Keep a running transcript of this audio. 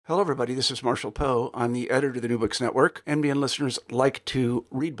Hello, everybody. This is Marshall Poe. I'm the editor of the New Books Network. NBN listeners like to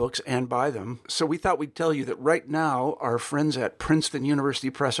read books and buy them. So we thought we'd tell you that right now, our friends at Princeton University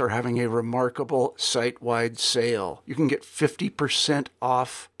Press are having a remarkable site-wide sale. You can get 50%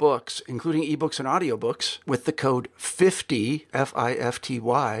 off books, including ebooks and audiobooks, with the code 50,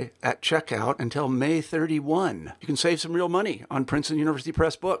 F-I-F-T-Y, at checkout until May 31. You can save some real money on Princeton University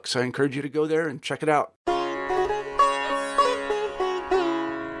Press books. I encourage you to go there and check it out.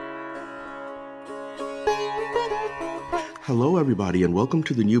 Hello, everybody, and welcome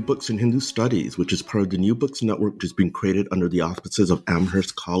to the New Books in Hindu Studies, which is part of the New Books Network, which has been created under the auspices of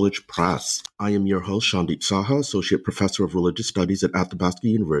Amherst College Press. I am your host, Shandip Saha, Associate Professor of Religious Studies at Athabasca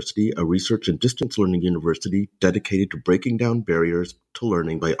University, a research and distance learning university dedicated to breaking down barriers to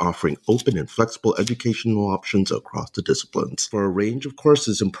learning by offering open and flexible educational options across the disciplines. For a range of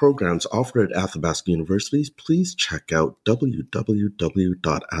courses and programs offered at Athabasca University, please check out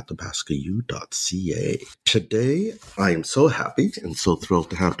www.athabascau.ca. Today, I am so happy and so thrilled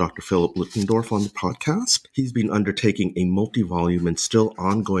to have Dr. Philip Lutgendorf on the podcast. He's been undertaking a multi-volume and still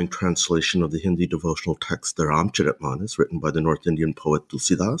ongoing translation of the Hindi devotional text, the Ramcharitmanas, written by the North Indian poet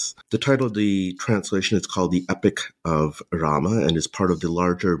Tulsidas. The title of the translation is called The Epic of Rama and is part of the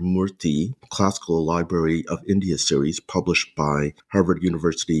larger Murti Classical Library of India series published by Harvard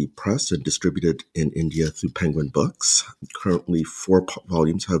University Press and distributed in India through Penguin Books. Currently, 4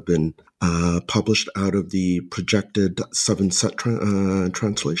 volumes have been published out of the projected 7-set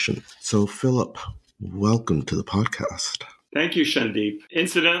translation. So, Philip, welcome to the podcast. Thank you, Shandip.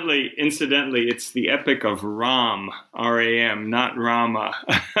 Incidentally, it's the Epic of Ram, R-A-M, not Rama.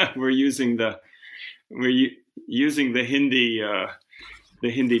 We're using the Hindi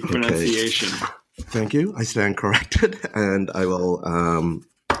pronunciation. Okay. Thank you. I stand corrected, and I will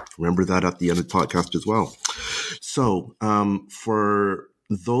remember that at the end of the podcast as well. So, for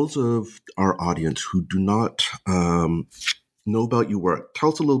those of our audience who do not know about your work,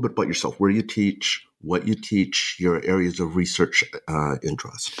 tell us a little bit about yourself, where you teach, what you teach, your areas of research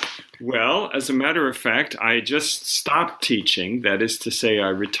interest. Well, as a matter of fact, I just stopped teaching. That is to say, I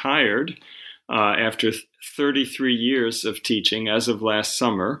retired after 33 years of teaching as of last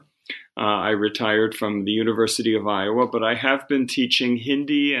summer. I retired from the University of Iowa, but I have been teaching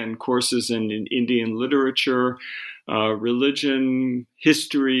Hindi and courses in Indian literature, religion,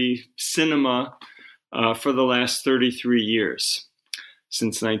 history, cinema for the last 33 years,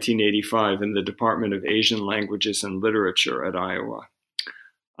 since 1985 in the Department of Asian Languages and Literature at Iowa.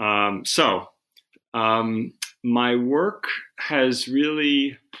 My work has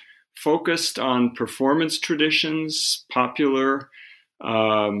really focused on performance traditions, popular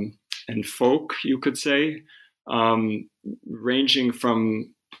and folk, you could say, ranging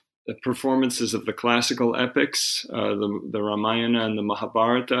from the performances of the classical epics, the Ramayana and the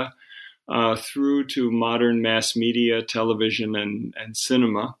Mahabharata, through to modern mass media, television, and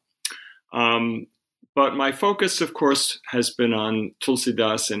cinema. But my focus, of course, has been on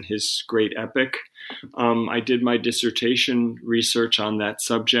Tulsidas and his great epic. I did my dissertation research on that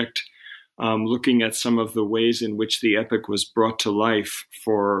subject, looking at some of the ways in which the epic was brought to life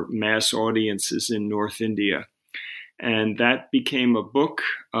for mass audiences in North India. And that became a book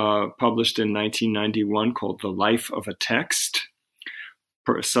published in 1991 called The Life of a Text,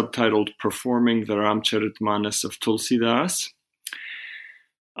 subtitled Performing the Ramcharitmanas of Tulsidas.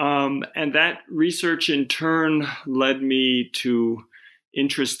 And that research in turn led me to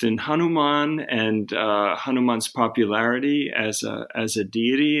interest in Hanuman and Hanuman's popularity as a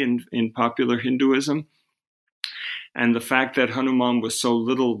deity in popular Hinduism. And the fact that Hanuman was so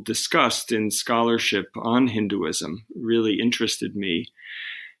little discussed in scholarship on Hinduism really interested me.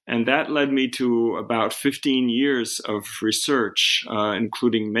 And that led me to about 15 years of research,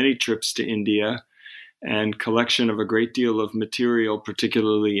 including many trips to India and collection of a great deal of material,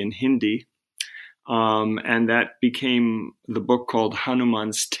 particularly in Hindi. And that became the book called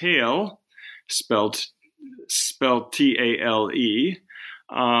Hanuman's Tale, spelled T-A-L-E,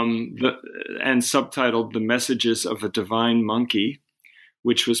 and subtitled The Messages of a Divine Monkey,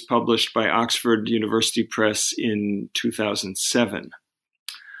 which was published by Oxford University Press in 2007.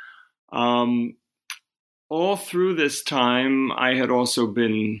 All through this time, I had also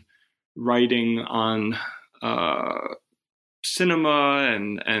been writing on cinema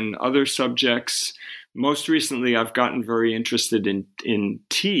and other subjects. Most recently, I've gotten very interested in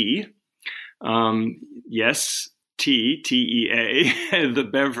tea. Yes, tea, T-E-A, the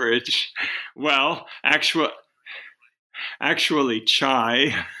beverage. Well, actually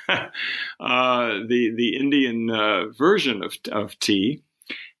chai, the Indian version of tea.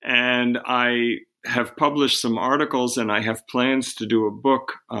 And I have published some articles, and I have plans to do a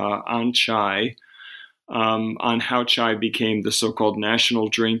book on chai, on how chai became the so-called national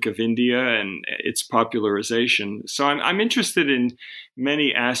drink of India and its popularization. So I'm interested in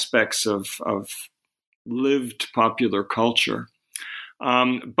many aspects of lived popular culture.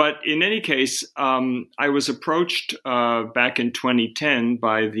 But in any case, I was approached back in 2010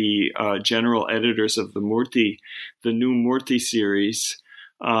 by the general editors of the new Murti series,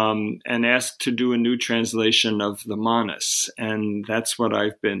 and asked to do a new translation of the Manas. And that's what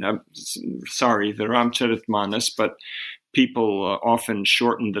I've been, the Ramcharitmanas, but people often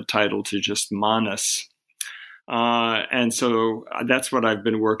shorten the title to just Manas. And so that's what I've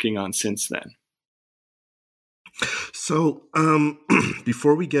been working on since then. So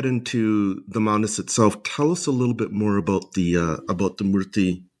before we get into the Manas itself, tell us a little bit more about the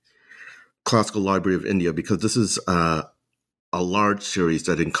Murti Classical Library of India, because this is a large series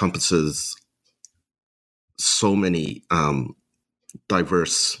that encompasses so many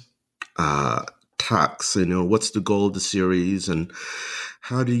diverse texts. What's the goal of the series, and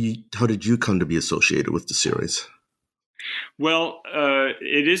how did you come to be associated with the series? Well,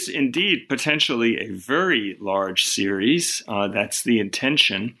 it is indeed potentially a very large series. That's the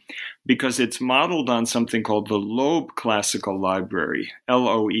intention, because it's modeled on something called the Loeb Classical Library,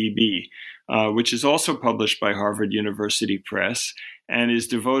 LOEB, which is also published by Harvard University Press and is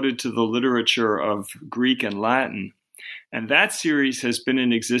devoted to the literature of Greek and Latin. And that series has been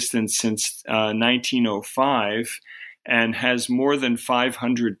in existence since 1905 and has more than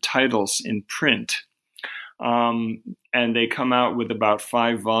 500 titles in print. And they come out with about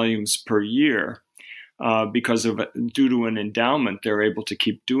 5 volumes per year. Due to an endowment, they're able to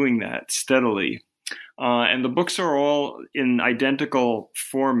keep doing that steadily. And the books are all in identical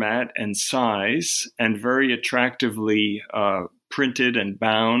format and size, and very attractively printed and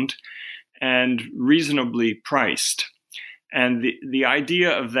bound, and reasonably priced. And the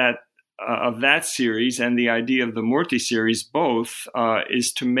idea of that series and the idea of the Murti series both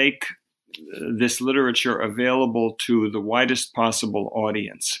is to make this literature available to the widest possible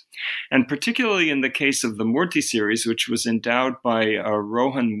audience. And particularly in the case of the Murti series, which was endowed by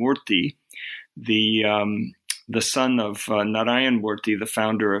Rohan Murti, the son of Narayan Murti, the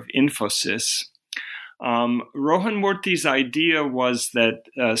founder of Infosys. Rohan Murti's idea was that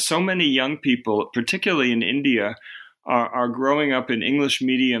so many young people, particularly in India, are growing up in English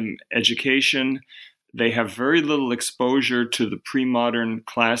medium education. They have very little exposure to the pre-modern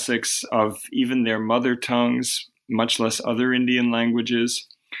classics of even their mother tongues, much less other Indian languages.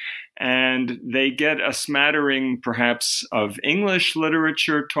 And they get a smattering, perhaps, of English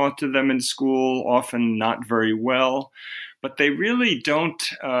literature taught to them in school, often not very well. But they really don't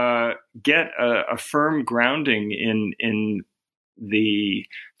get a firm grounding in the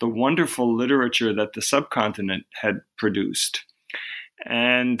wonderful literature that the subcontinent had produced.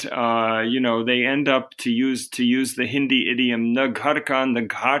 And, they end up, to use the Hindi idiom, nagharka,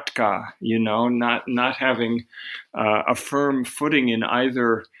 not having a firm footing in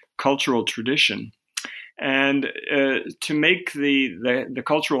either cultural tradition. And to make the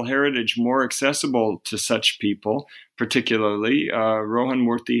cultural heritage more accessible to such people, particularly, Rohan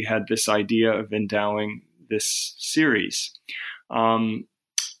Murti had this idea of endowing this series.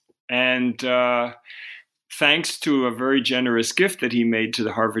 Thanks to a very generous gift that he made to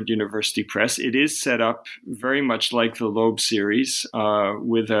the Harvard University Press, it is set up very much like the Loeb series,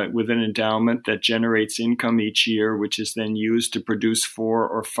 with an endowment that generates income each year, which is then used to produce 4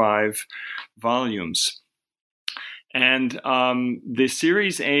 or 5 volumes. And the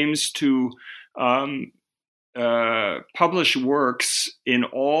series aims to publish works in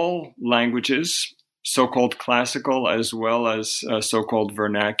all languages, so-called classical as well as so-called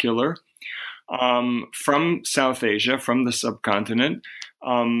vernacular, from South Asia, from the subcontinent,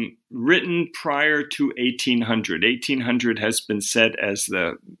 written prior to 1800. 1800 has been set as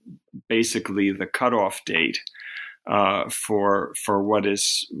basically the cutoff date for what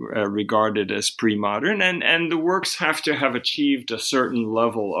is regarded as pre-modern, and the works have to have achieved a certain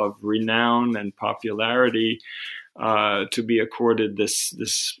level of renown and popularity to be accorded this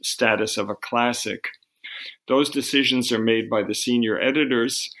status of a classic. Those decisions are made by the senior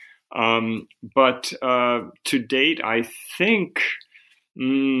editors. But to date, I think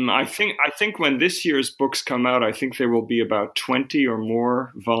when this year's books come out, I think there will be about 20 or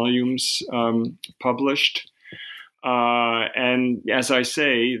more volumes published. And as I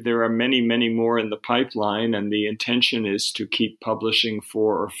say, there are many, many more in the pipeline, and the intention is to keep publishing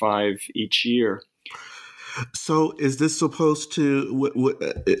 4 or 5 each year. So is this supposed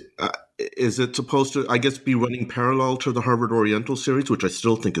to, is it supposed to, I guess, be running parallel to the Harvard Oriental series, which I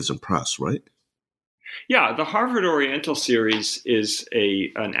still think is in press, right? Yeah, the Harvard Oriental series is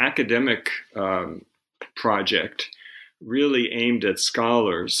an academic project really aimed at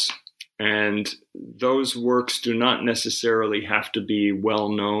scholars. And those works do not necessarily have to be well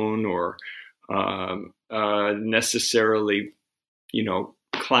known or necessarily,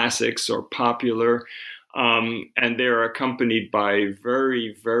 classics or popular. And they're accompanied by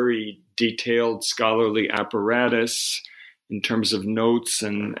very, very detailed scholarly apparatus in terms of notes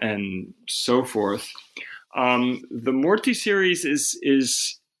and so forth. The Morty series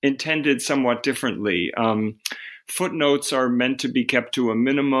is intended somewhat differently. Footnotes are meant to be kept to a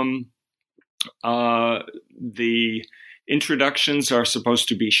minimum. The introductions are supposed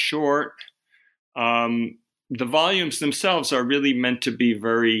to be short. The volumes themselves are really meant to be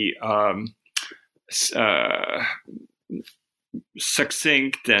very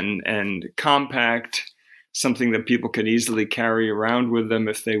succinct and compact, something that people can easily carry around with them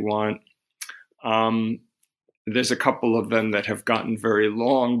if they want. There's a couple of them that have gotten very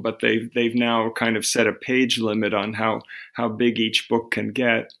long, but they've now kind of set a page limit on how big each book can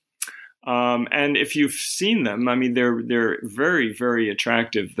get. And if you've seen them, I mean, they're very, very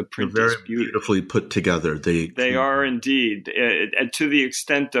attractive. The print is beautifully put together. They are indeed, to the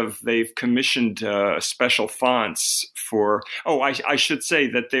extent of they've commissioned special fonts for. Oh, I should say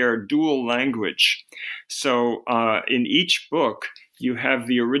that they are dual language. So in each book, you have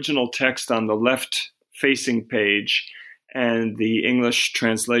the original text on the left-facing page and the English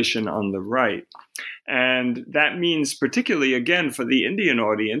translation on the right. And that means, particularly, again, for the Indian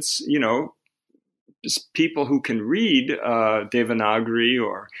audience, people who can read Devanagari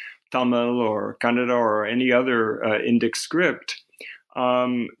or Tamil or Kannada or any other Indic script,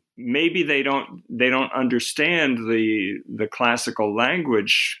 maybe they don't understand the classical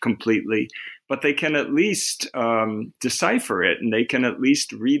language completely, but they can at least decipher it, and they can at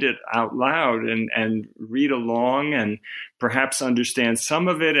least read it out loud and read along and perhaps understand some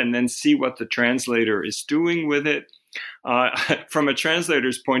of it and then see what the translator is doing with it. From a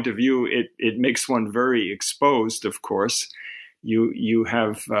translator's point of view, it makes one very exposed, of course. You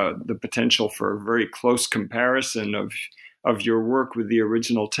have the potential for a very close comparison of your work with the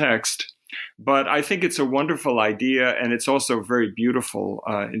original text. But I think it's a wonderful idea, and it's also very beautiful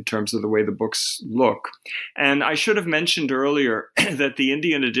in terms of the way the books look. And I should have mentioned earlier that the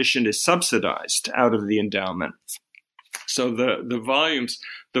Indian edition is subsidized out of the endowment. So the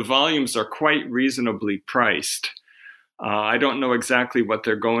volumes are quite reasonably priced. I don't know exactly what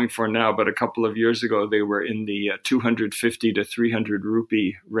they're going for now, but a couple of years ago they were in the 250 to 300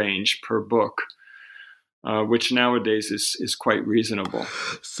 rupee range per book. Which nowadays is quite reasonable.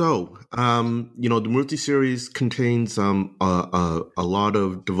 So, the Murti series contains a lot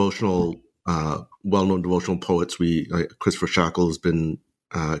of devotional, well-known devotional poets. Christopher Shackle has been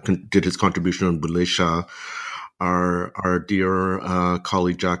did his contribution on Bullhe Shah. Our dear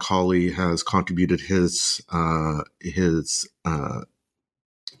colleague Jack Hawley has contributed his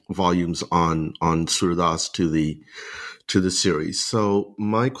volumes on Surdas to the series. So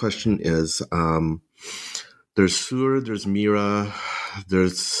my question is. There's Sur, there's Mira,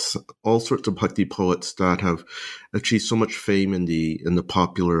 there's all sorts of bhakti poets that have achieved so much fame in the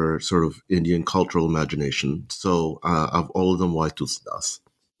popular sort of Indian cultural imagination. So, of all of them, why Tulsidas?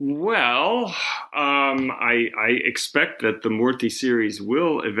 Well, I expect that the Murti series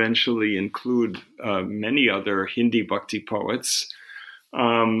will eventually include many other Hindi bhakti poets.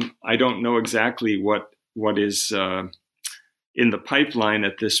 I don't know exactly what is in the pipeline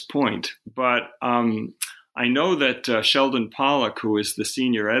at this point, but I know that Sheldon Pollock, who is the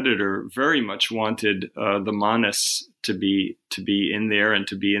senior editor, very much wanted the Manas to be in there and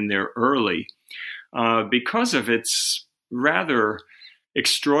to be in there early because of its rather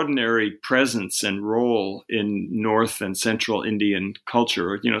extraordinary presence and role in North and Central Indian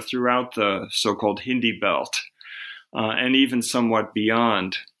culture, throughout the so-called Hindi belt and even somewhat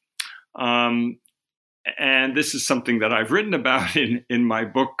beyond. And this is something that I've written about in my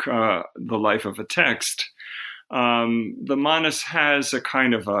book, The Life of a Text. The Manas has a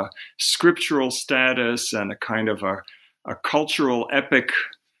kind of a scriptural status and a kind of a cultural epic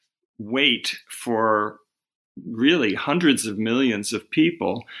weight for really hundreds of millions of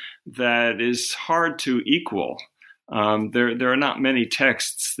people that is hard to equal. There are not many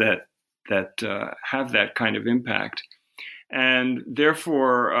texts that have that kind of impact. And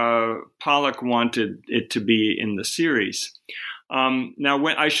therefore, Pollock wanted it to be in the series. Now,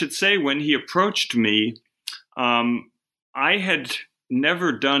 when he approached me, I had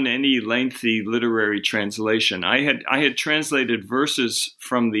never done any lengthy literary translation. I had translated verses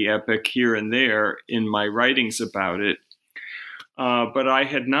from the epic here and there in my writings about it, but I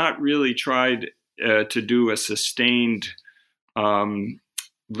had not really tried to do a sustained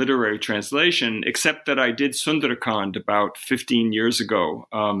literary translation, except that I did Sundarakand about 15 years ago.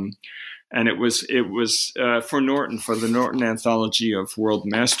 And it was for Norton, for the Norton Anthology of World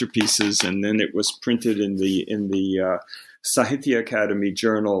Masterpieces, and then it was printed in the Sahitya Academy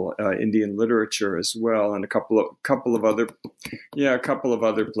Journal, Indian Literature as well, and a couple of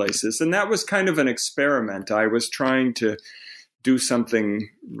other places. And that was kind of an experiment. I was trying to do something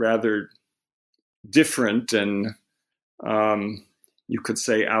rather different and you could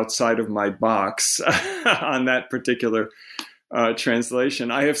say outside of my box on that particular translation.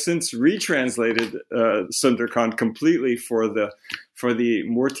 I have since retranslated Sundarkand completely for the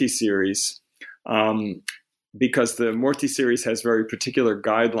Murti series, because the Murti series has very particular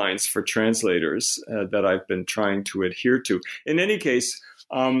guidelines for translators that I've been trying to adhere to. In any case,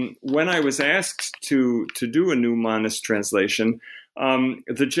 when I was asked to do a new Manas translation,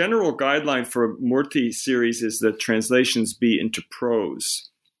 the general guideline for Murti series is that translations be into prose.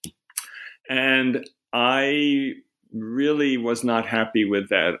 And I really was not happy with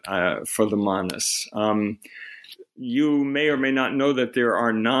that for the Manas. You may or may not know that there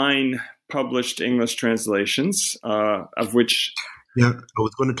are 9 published English translations, of which... Yeah, I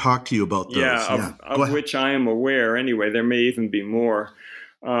was going to talk to you about those. Of which I am aware. Anyway, there may even be more.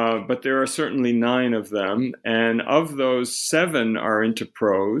 But there are certainly 9 of them. And of those, 7 are into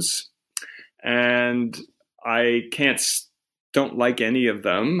prose. And I don't like any of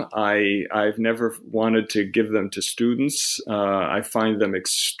them. I've never wanted to give them to students. I find them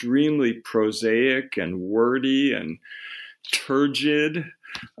extremely prosaic and wordy and turgid,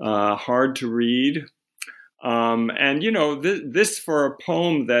 hard to read. And, this for a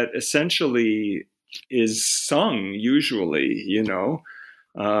poem that essentially is sung usually,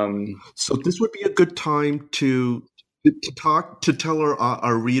 So this would be a good time to tell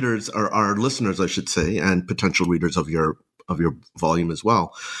our readers, or our listeners, I should say, and potential readers of your volume as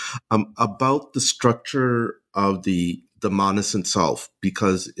well, about the structure of the Manas itself,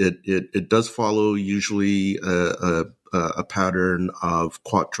 because it does follow usually a pattern of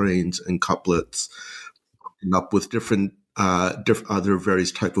quatrains and couplets, up with different other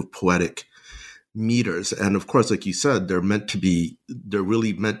various type of poetic meters. And of course, like you said, they're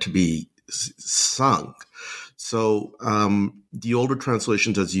really meant to be sung. So the older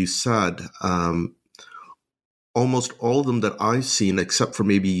translations, as you said, almost all of them that I've seen, except for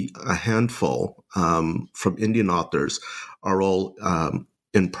maybe a handful from Indian authors, are all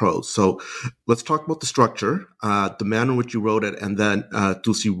in prose. So let's talk about the structure, the manner in which you wrote it, and then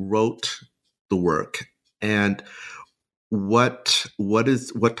Tulsi wrote the work. And what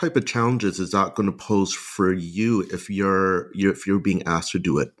type of challenges is that going to pose for you if you're being asked to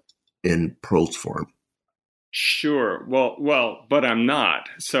do it in prose form? Sure. Well, but I'm not.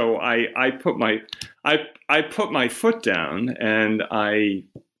 So I put my foot down and I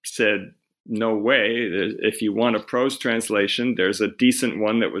said, no way. If you want a prose translation, there's a decent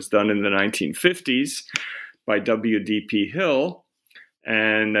one that was done in the 1950s by W.D.P. Hill.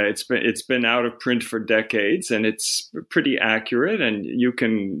 And it's been out of print for decades, and it's pretty accurate, and you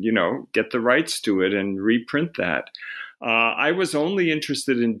can, get the rights to it and reprint that. I was only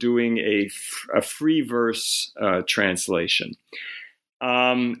interested in doing a free verse translation.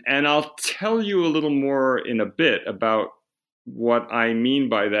 And I'll tell you a little more in a bit about what I mean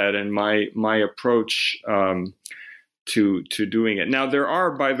by that and my approach to doing it. Now,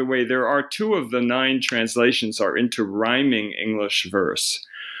 by the way, 2 of the 9 translations are into rhyming English verse.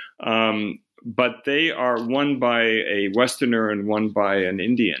 But they are one by a Westerner and one by an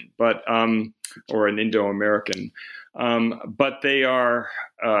Indian, or an Indo-American. But they are,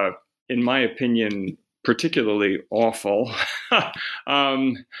 in my opinion, particularly awful.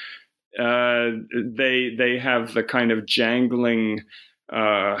 They have the kind of jangling,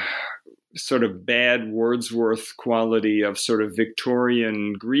 sort of bad Wordsworth quality of sort of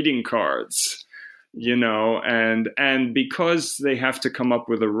Victorian greeting cards, and because they have to come up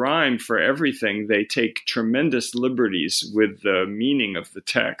with a rhyme for everything, they take tremendous liberties with the meaning of the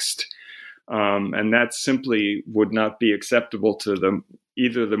text. And that simply would not be acceptable to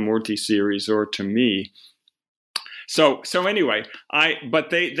either the Murti series or to me. So anyway, but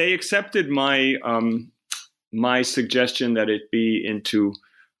they accepted my suggestion that it be into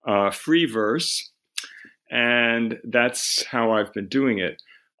free verse, and that's how I've been doing it.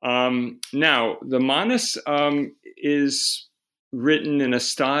 Now, the Manas is written in a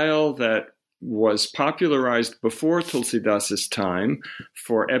style that was popularized before Tulsidasa's time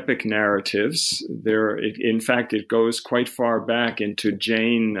for epic narratives. In fact, it goes quite far back into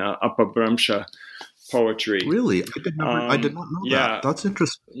Jain Apabhramsha poetry. Really? I did not know that. That's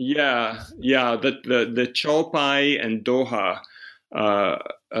interesting. Yeah. The Chopai and Doha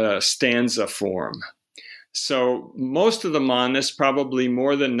stanza form. So most of the Manas, probably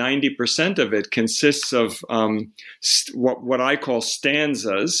more than 90% of it, consists of what I call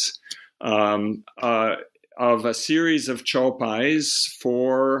stanzas of a series of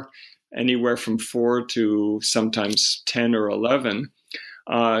Chopais, anywhere from 4 to sometimes 10 or 11,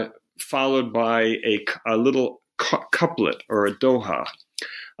 followed by a little couplet or a doha.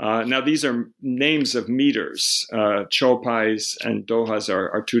 Now, these are names of meters. Chopais and dohas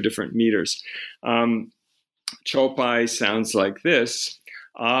are two different meters. Chopai sounds like this.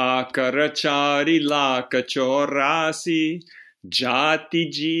 Akarachari laka chorasi, jati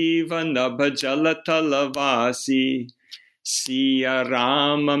jiva nabha talavasi, siya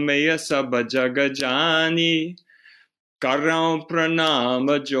rama meya sabha jagajani, karam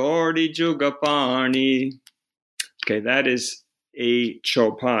pranama jodi jugapani. Okay, that is a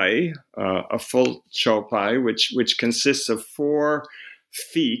chopai, a full chopai, which consists of 4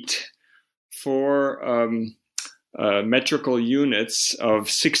 feet, 4 metrical units of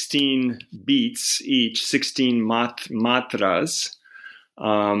 16 beats each, 16 matras,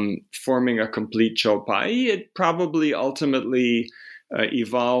 forming a complete chopai. It probably ultimately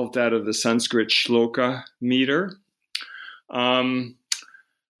evolved out of the Sanskrit shloka meter.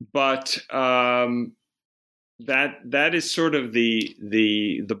 But that is sort of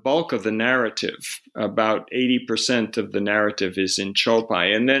the bulk of the narrative. About 80% of the narrative is in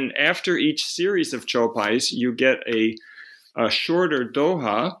chopai, and then after each series of chopais, you get a shorter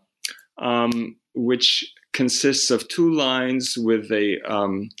doha, which consists of 2 lines with a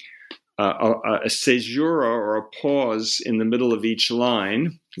caesura or a pause in the middle of each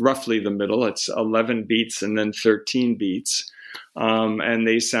line, roughly the middle. It's 11 beats and then 13 beats, and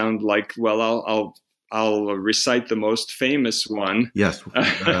they sound like, well, I'll recite the most famous one. Yes,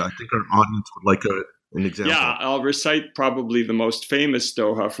 I think our audience would like an example. Yeah, I'll recite probably the most famous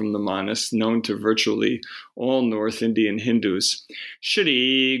doha from the Manas, known to virtually all North Indian Hindus.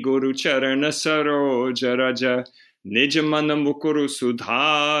 Shri Guru Charana Saroja Raja Nijamana Mukuru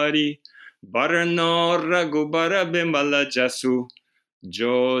Sudhari Barano Raghubara Bimala Jasu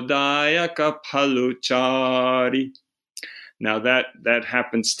Jodaya Kaphaluchari. Now that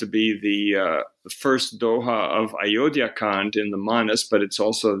happens to be the first doha of Ayodhya Kand in the Manas, but it's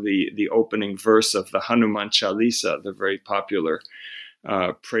also the opening verse of the Hanuman Chalisa, the very popular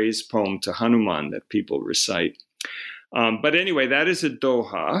praise poem to Hanuman that people recite. But anyway, that is a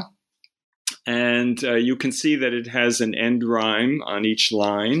doha, and you can see that it has an end rhyme on each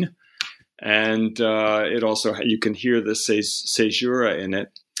line, and it also, you can hear the caesura in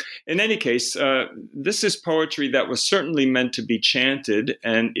it. In any case, this is poetry that was certainly meant to be chanted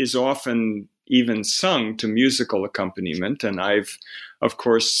and is often even sung to musical accompaniment. And I've, of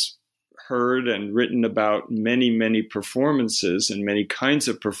course, heard and written about many, many performances and many kinds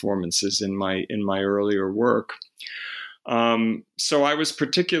of performances in my earlier work. So I was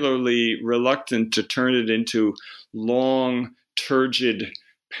particularly reluctant to turn it into long, turgid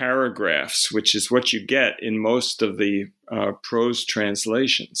paragraphs, which is what you get in most of the prose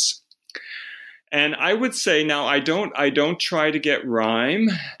translations. And I would say now I don't try to get rhyme,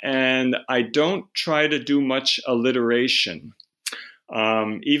 and I don't try to do much alliteration,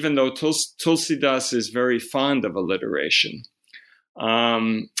 even though Tulsidas is very fond of alliteration,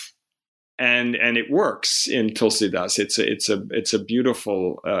 and it works in Tulsidas. It's a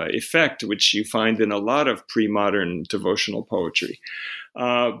beautiful effect which you find in a lot of pre-modern devotional poetry.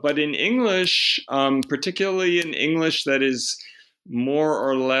 But in English, particularly in English that is more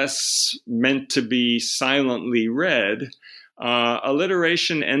or less meant to be silently read,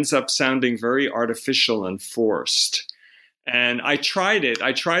 alliteration ends up sounding very artificial and forced. And I tried it.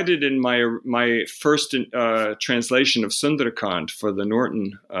 I tried it in my first translation of Sundarakand for the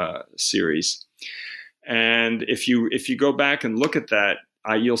Norton series. And if you go back and look at that,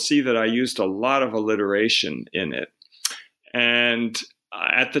 you'll see that I used a lot of alliteration in it. And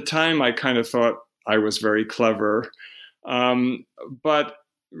at the time, I kind of thought I was very clever. But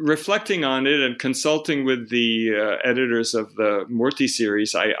reflecting on it and consulting with the editors of the Murti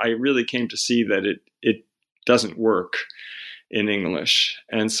series, I really came to see that it doesn't work in English.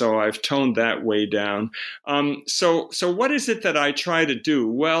 And so I've toned that way down. So what is it that I try to do?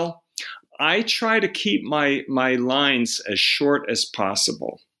 Well, I try to keep my lines as short as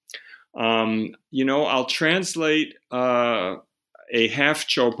possible. I'll translate a half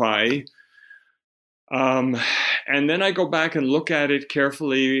chopai, and then I go back and look at it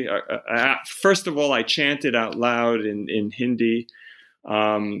carefully. First of all, I chant it out loud in Hindi.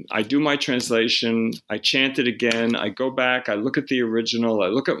 I do my translation, I chant it again, I go back, I look at the original, I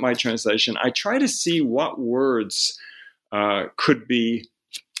look at my translation, I try to see what words could be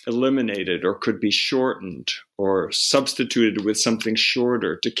eliminated or could be shortened or substituted with something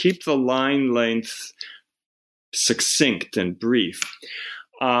shorter to keep the line length succinct and brief.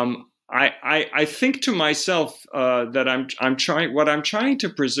 I think to myself that I'm trying to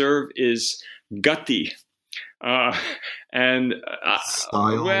preserve is gati. Style.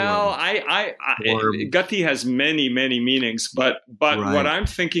 Well, gati has many meanings, but Right. what I'm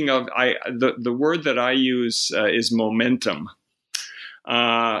thinking of, the word that I use is momentum,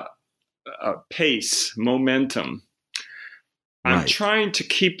 pace, momentum. Right. I'm trying to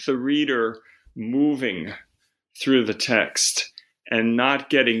keep the reader moving through the text and not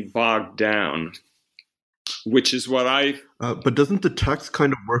getting bogged down, which is what I. But doesn't the text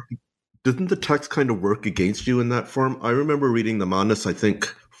kind of work? Doesn't the text kind of work against you in that form? I remember reading the Manas, I think,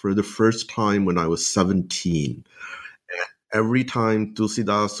 for the first time when I was 17. Every time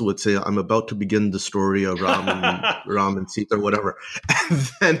Tulsidas would say, "I'm about to begin the story of Ram and Sita," or whatever, and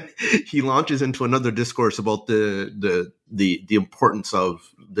then he launches into another discourse about the importance of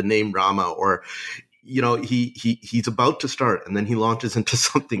the name Rama, or he's about to start, and then he launches into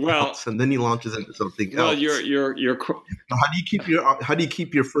something else, and then he launches into something else. Well, you're. How do you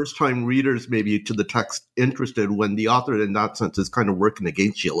keep your first time readers maybe to the text interested when the author in that sense is kind of working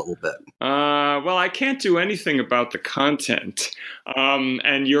against you a little bit? Well, I can't do anything about the content,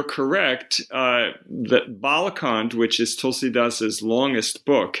 and you're correct. That Balakand, which is Tulsidas's longest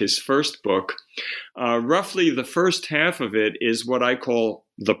book, his first book, roughly the first half of it is what I call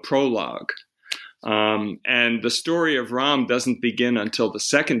the prologue. And the story of Ram doesn't begin until the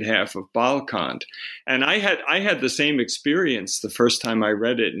second half of Balakand. And I had the same experience the first time I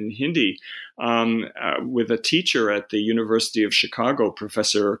read it in Hindi with a teacher at the University of Chicago,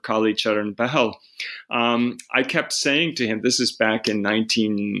 Professor Kali Charan Behel. I kept saying to him, this is back in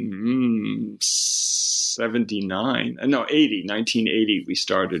 1980, we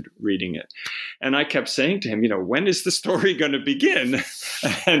started reading it. And I kept saying to him, when is the story going to begin?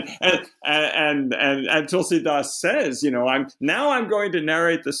 and Tulsidas says, I'm going to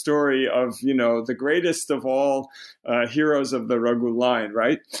narrate the story of, the greatest of all heroes of the Raghu line,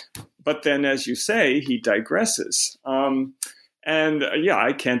 right? But then, as you say, he digresses.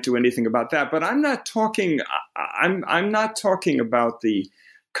 I can't do anything about that. But I'm not talking. I'm not talking about the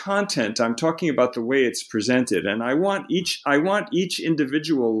content. I'm talking about the way it's presented, and I want each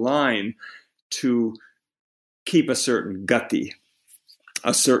individual line to keep a certain gati,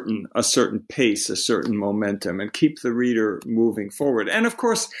 a certain pace, a certain momentum, and keep the reader moving forward. And of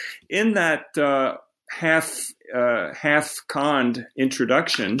course, in that half conned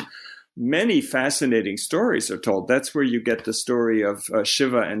introduction, many fascinating stories are told. That's where you get the story of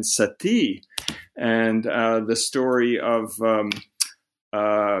Shiva and Sati, and the story of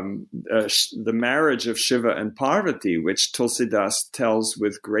the marriage of Shiva and Parvati, which Tulsidas tells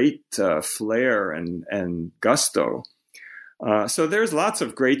with great flair and gusto. So there's lots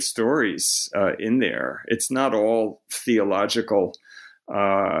of great stories in there. It's not all theological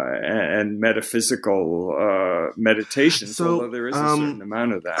and metaphysical meditations, although there is a certain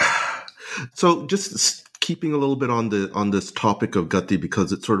amount of that. So just keeping a little bit on this topic of gati,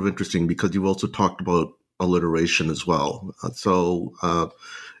 because it's sort of interesting, because you've also talked about alliteration as well. I'm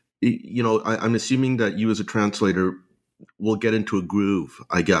assuming that you as a translator will get into a groove,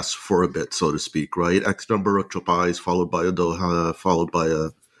 I guess, for a bit, so to speak, right? X number of chopais followed by a doha, followed by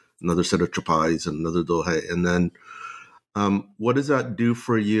another set of chopais and another doha. And then what does that do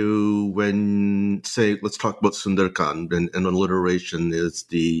for you when, say, let's talk about Sundarkand, and alliteration is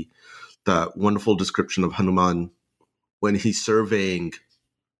that wonderful description of Hanuman when he's surveying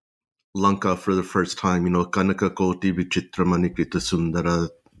Lanka for the first time, Kanaka Koti Vichitra Manikrita Sundara,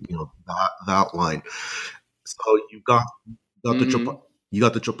 that line. So you got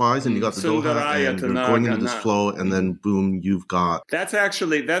the chopais and you got the doha, and you're going into this flow, and then boom, you've got. That's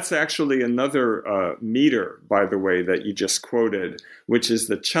actually another meter, by the way, that you just quoted, which is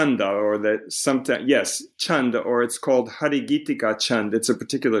the chanda, or chanda, or it's called Harigitika chand. It's a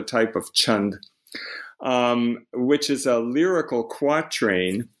particular type of chand, which is a lyrical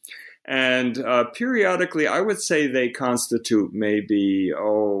quatrain. And periodically, I would say they constitute maybe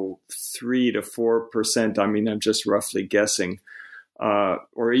 3 to 4%. I mean, I'm just roughly guessing,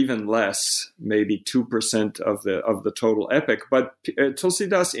 or even less, maybe 2% of the total epic. But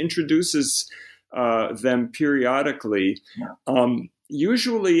Tulsidas introduces them periodically,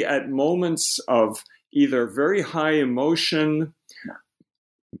 usually at moments of either very high emotion,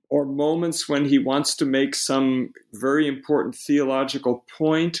 or moments when he wants to make some very important theological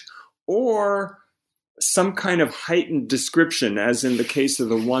point, or some kind of heightened description, as in the case of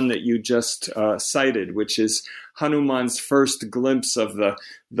the one that you just cited, which is Hanuman's first glimpse of the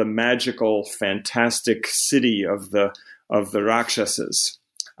magical, fantastic city of the Rakshasas,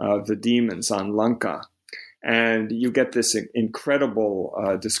 the demons on Lanka. And you get this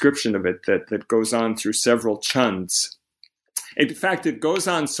incredible description of it that goes on through several chands. In fact, it goes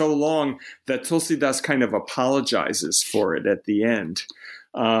on so long that Tulsidas kind of apologizes for it at the end.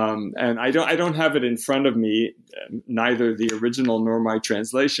 And I don't have it in front of me, neither the original nor my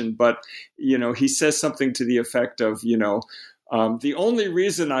translation, but, he says something to the effect of, the only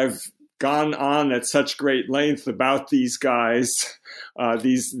reason I've gone on at such great length about these guys,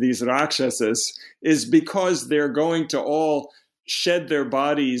 these Rakshasas, is because they're going to all shed their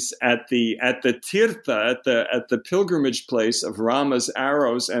bodies at the tirtha, at the pilgrimage place of Rama's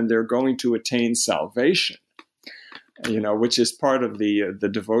arrows, and they're going to attain salvation. Which is part of the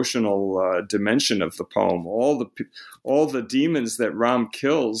devotional dimension of the poem. All the demons that Ram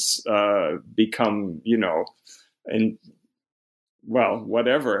kills become, and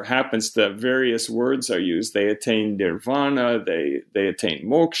whatever happens, the various words are used. They attain nirvana. They attain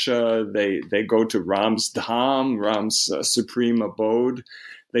moksha. They go to Ram's dham, Ram's supreme abode.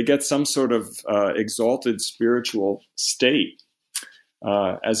 They get some sort of exalted spiritual state.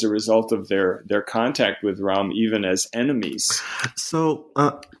 As a result of their contact with Ram, even as enemies. So,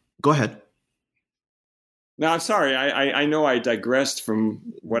 go ahead. No, I'm sorry. I know I digressed from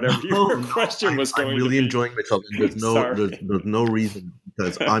whatever your question was going to be. I'm really enjoying myself. There's no reason,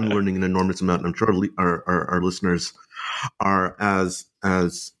 because I'm learning an enormous amount, and I'm sure our listeners are as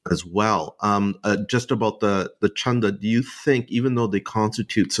well. Just about the chanda, do you think, even though they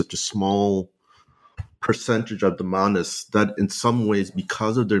constitute such a small percentage of the manas, that in some ways,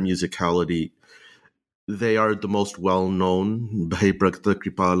 because of their musicality, they are the most well-known? Bhai Prakta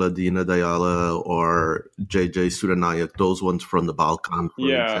Kripala Dina Dayala or Jai Jai Suranayak, those ones from the Balkan, for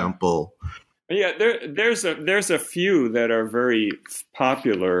example. Yeah, there's a few that are very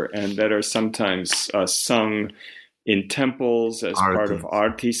popular and that are sometimes sung in temples as part of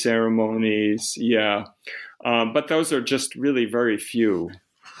arti ceremonies. Yeah, but those are just really very few.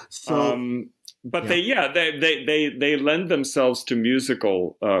 So. But they lend themselves to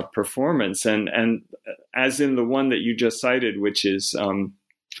musical performance, and as in the one that you just cited, which is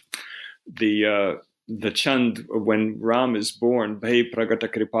the chand when Ram is born, Bhai Pragata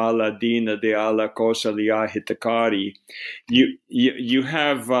Kripala Dina Deala Kausalya Hitakari, you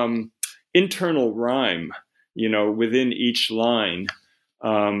have internal rhyme, within each line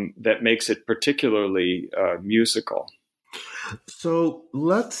that makes it particularly musical. So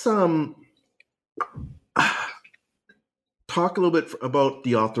let's talk a little bit about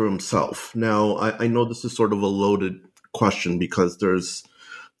the author himself. Now, I know this is sort of a loaded question, because there's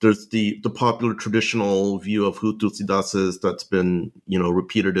the popular traditional view of who Tulsidas is that's been,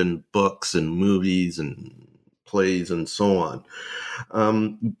 repeated in books and movies and plays and so on.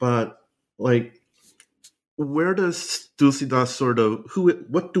 But where does Tulsidas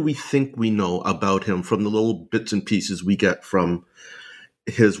what do we think we know about him from the little bits and pieces we get from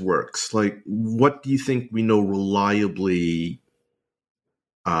his works? What do you think we know reliably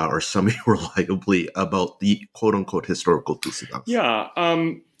or semi-reliably about the quote-unquote historical Tulsidas? Yeah,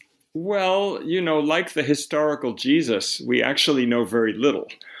 like the historical Jesus, we actually know very little.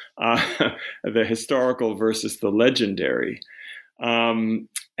 The historical versus the legendary.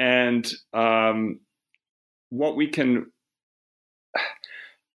 What we can...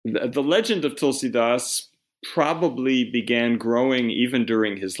 The legend of Tulsidas probably began growing even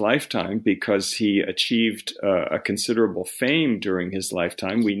during his lifetime, because he achieved a considerable fame during his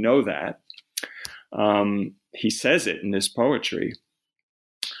lifetime. We know that. He says it in his poetry.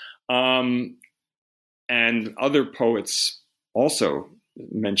 And other poets also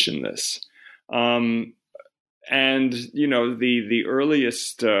mention this. The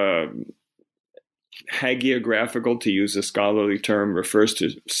earliest hagiographical, to use a scholarly term, refers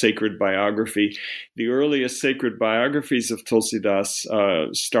to sacred biography. The earliest sacred biographies of Tulsidas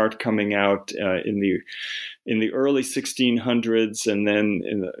start coming out in the early 1600s, and then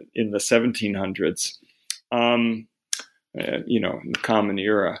in the 1700s. In the Common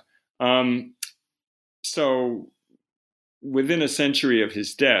Era. So within a century of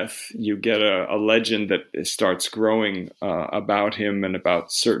his death, you get a legend that starts growing about him and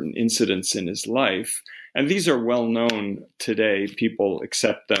about certain incidents in his life. And these are well known today. People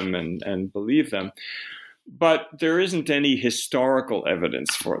accept them and believe them. But there isn't any historical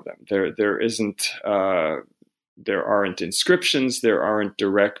evidence for them. There isn't there aren't inscriptions, there aren't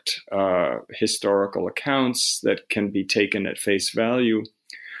direct historical accounts that can be taken at face value.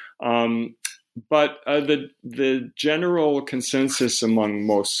 But the general consensus among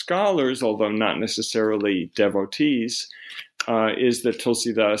most scholars, although not necessarily devotees, is that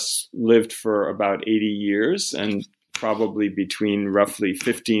Tulsidas lived for about 80 years, and probably between roughly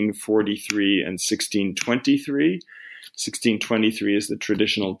 1543 and 1623. 1623 is the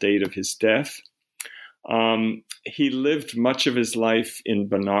traditional date of his death. He lived much of his life in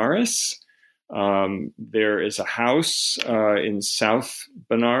Benares. There is a house in South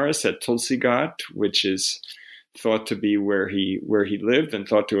Benares at Tulsi Ghat, which is thought to be where he lived and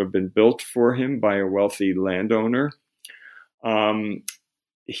thought to have been built for him by a wealthy landowner.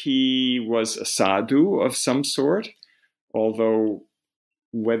 He was a sadhu of some sort, although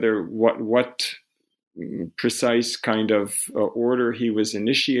what precise kind of order he was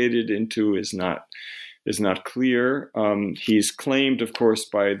initiated into is not clear. He's claimed, of course,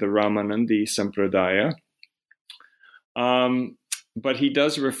 by the Ramanandi Sampradaya, but he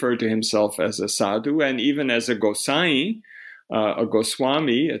does refer to himself as a sadhu and even as a Gosai, a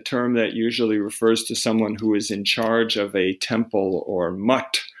Goswami, a term that usually refers to someone who is in charge of a temple or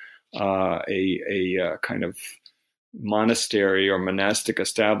mutt, a kind of monastery or monastic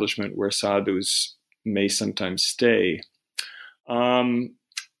establishment where sadhus may sometimes stay. And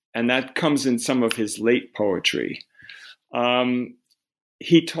that comes in some of his late poetry.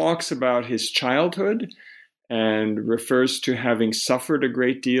 He talks about his childhood and refers to having suffered a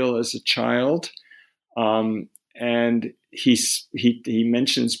great deal as a child. And he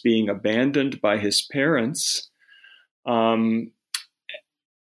mentions being abandoned by his parents. It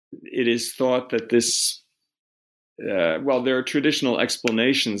is thought that this, there are traditional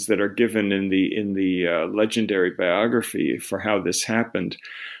explanations that are given in the legendary biography for how this happened.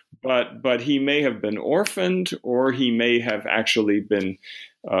 But he may have been orphaned, or he may have actually been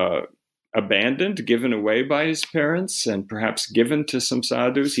abandoned, given away by his parents, and perhaps given to some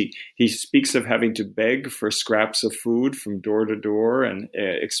sadhus. He speaks of having to beg for scraps of food from door to door and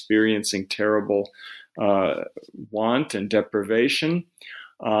experiencing terrible want and deprivation.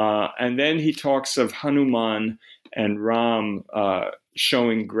 And then he talks of Hanuman and Ram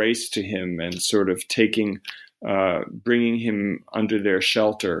showing grace to him and sort of bringing him under their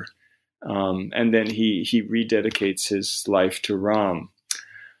shelter. And then he rededicates his life to Ram.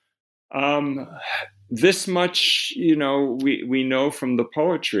 This much, we know from the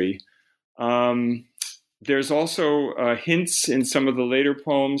poetry. There's also hints in some of the later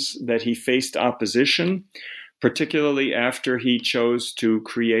poems that he faced opposition, particularly after he chose to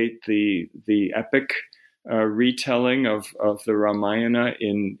create the epic retelling of the Ramayana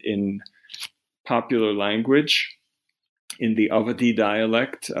in popular language, in the Awadhi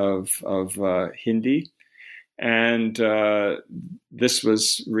dialect of Hindi. And this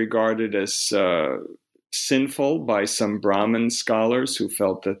was regarded as sinful by some Brahmin scholars who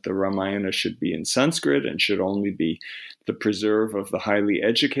felt that the Ramayana should be in Sanskrit and should only be the preserve of the highly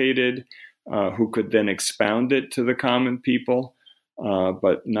educated, who could then expound it to the common people,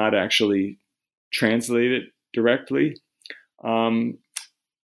 but not actually translate it directly.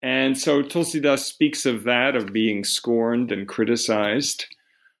 And so Tulsidas speaks of that, of being scorned and criticized.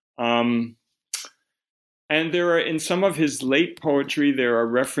 And there are, in some of his late poetry, there are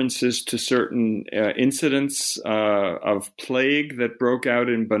references to certain incidents of plague that broke out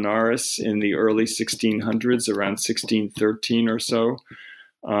in Benares in the early 1600s, around 1613 or so.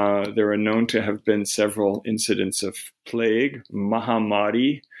 There are known to have been several incidents of plague,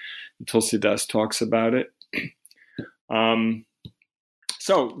 Mahamari. Tulsidas talks about it.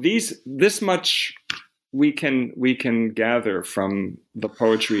 So this much we can gather from the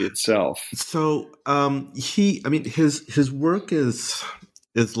poetry itself. So his work is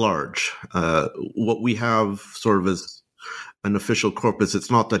large. What we have sort of as an official corpus,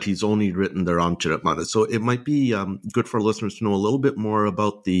 it's not that he's only written the Ramcharitmanas. So it might be good for listeners to know a little bit more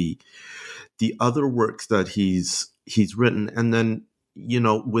about the other works that he's written, and then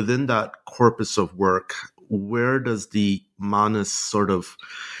within that corpus of work, where does the Manas sort of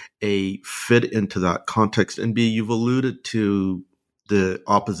fit into that context? And B, you've alluded to the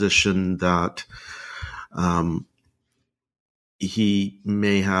opposition that he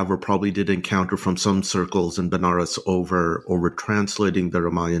may have or probably did encounter from some circles in Benares over translating the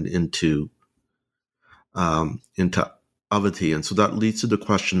Ramayana into Awadhi. And so that leads to the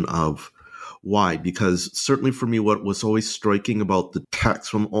question of why? Because certainly for me, what was always striking about the text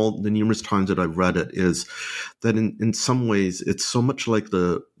from all the numerous times that I've read it is that in some ways it's so much like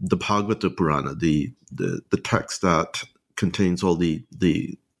the Bhagavata Purana, the text that contains all the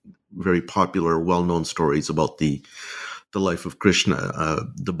very popular, well-known stories about the life of Krishna.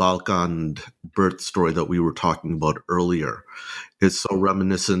 The Balkan birth story that we were talking about earlier is so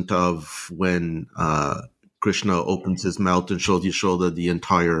reminiscent of when Krishna opens his mouth and shows Yashoda the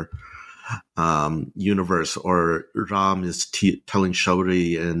entire universe, or Ram is telling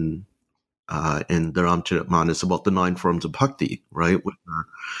Shauri in the Ramcharitmanas about the 9 forms of bhakti, right? Which are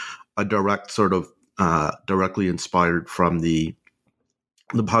a direct sort of directly inspired from the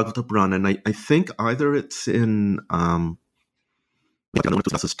Bhagavata Purana. And I think either it's in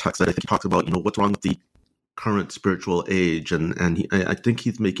this text that I think he talks about, what's wrong with the current spiritual age, and I think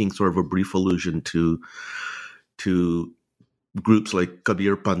he's making sort of a brief allusion to groups like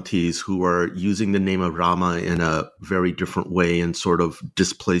Kabir Panthis who are using the name of Rama in a very different way and sort of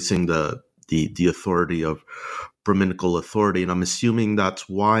displacing the authority of Brahminical authority. And I'm assuming that's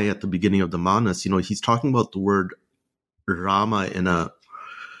why at the beginning of the Manas, he's talking about the word Rama in a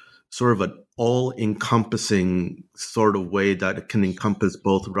sort of an all-encompassing sort of way that it can encompass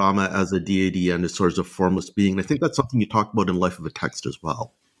both Rama as a deity and as sort of formless being. And I think that's something you talk about in Life of a Text as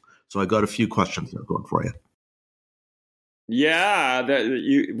well. So I got a few questions there going for you. Yeah,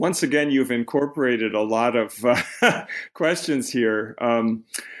 once again, you've incorporated a lot of questions here.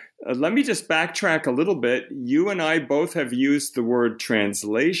 Let me just backtrack a little bit. You and I both have used the word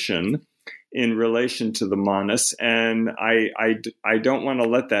translation in relation to the Manas, and I don't want to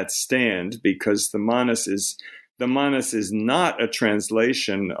let that stand, because the Manas is not a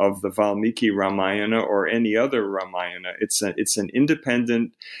translation of the Valmiki Ramayana or any other Ramayana. It's an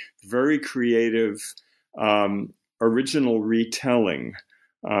independent, very creative, original retelling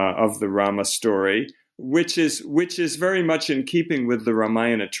of the Rama story, which is very much in keeping with the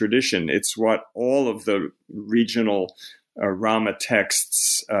Ramayana tradition. It's what all of the regional Rama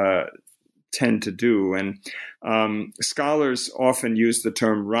texts tend to do. And scholars often use the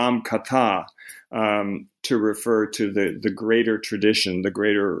term Ram Katha to refer to the greater tradition, the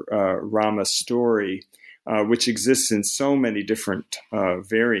greater Rama story, which exists in so many different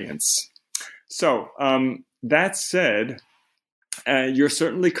variants. So that said, you're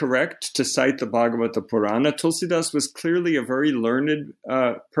certainly correct to cite the Bhagavata Purana. Tulsidas was clearly a very learned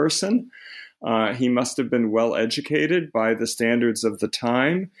person. He must have been well educated by the standards of the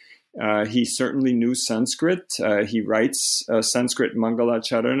time. He certainly knew Sanskrit. He writes Sanskrit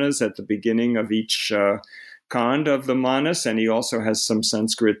Mangalacharanas at the beginning of each kand of the Manas, and he also has some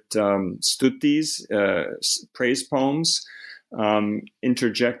Sanskrit stutis, praise poems,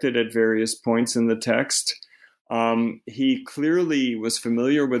 interjected at various points in the text. He clearly was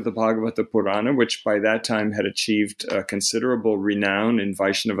familiar with the Bhagavata Purana, which by that time had achieved considerable renown in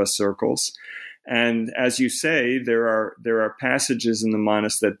Vaishnava circles. And as you say, there are passages in the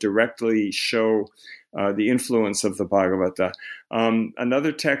Manas that directly show the influence of the Bhagavata.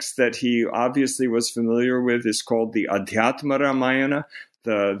 Another text that he obviously was familiar with is called the Adhyatma Ramayana,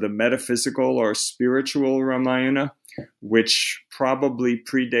 the metaphysical or spiritual Ramayana, which probably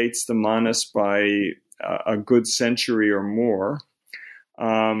predates the Manas by a good century or more,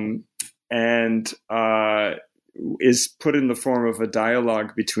 and is put in the form of a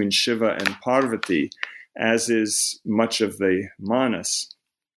dialogue between Shiva and Parvati, as is much of the Manas.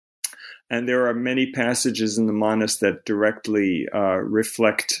 And there are many passages in the Manas that directly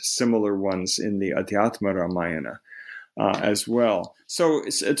reflect similar ones in the Adhyatma Ramayana as well. So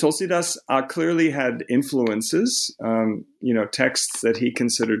Tulsidas clearly had influences, texts that he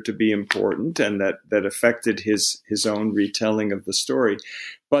considered to be important and that affected his own retelling of the story.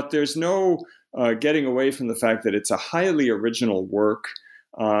 But there's no getting away from the fact that it's a highly original work.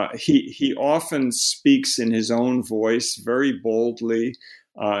 He often speaks in his own voice very boldly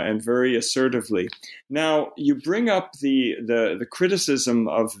and very assertively. Now, you bring up the criticism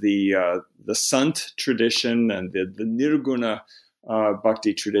of the Sant tradition and the Nirguna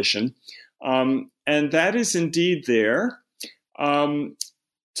Bhakti tradition, and that is indeed there.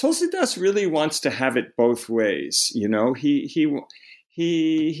 Tulsidas really wants to have it both ways. He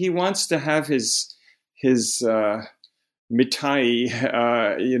wants to have his mitai,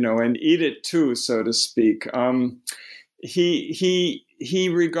 and eat it too, so to speak. He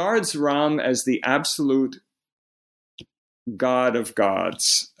regards Ram as the absolute God of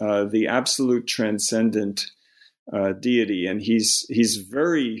gods, the absolute transcendent deity, and he's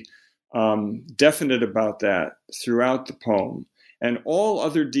very definite about that throughout the poem. And all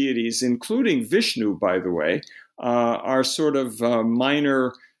other deities, including Vishnu, by the way, are sort of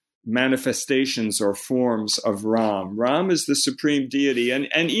minor manifestations or forms of Ram. Ram is the supreme deity,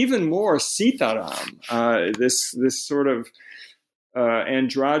 and even more Sitaram, this sort of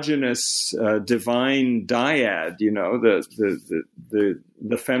androgynous divine dyad, the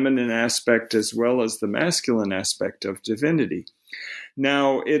feminine aspect as well as the masculine aspect of divinity.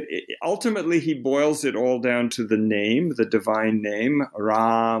 Now, ultimately he boils it all down to the name, the divine name,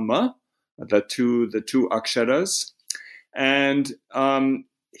 Rama, the two aksharas, and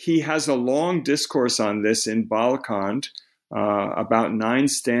he has a long discourse on this in Balkand, about 9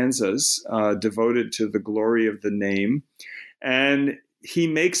 stanzas devoted to the glory of the name. And he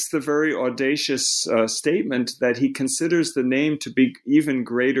makes the very audacious statement that he considers the name to be even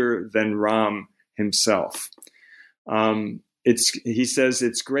greater than Ram himself. He says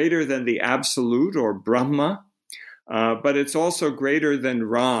it's greater than the absolute or Brahma, but it's also greater than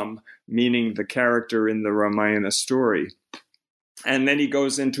Ram, meaning the character in the Ramayana story. And then he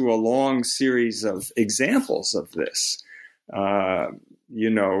goes into a long series of examples of this. Ram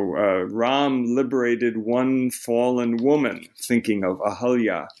liberated one fallen woman, thinking of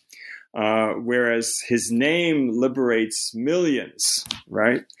Ahalya, whereas his name liberates millions,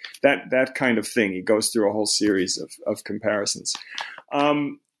 right? That kind of thing. He goes through a whole series of comparisons.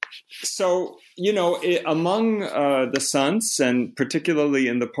 Among the sants, and particularly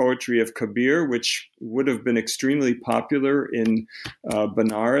in the poetry of Kabir, which would have been extremely popular in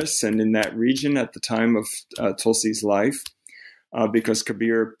Benares and in that region at the time of Tulsi's life, because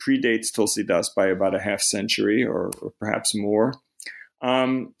Kabir predates Tulsidas by about a half century or perhaps more.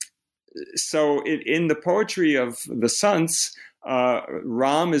 In the poetry of the sants,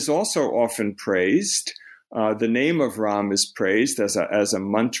 Ram is also often praised. The name of Ram is praised as a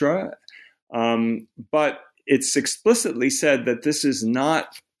mantra, but it's explicitly said that this is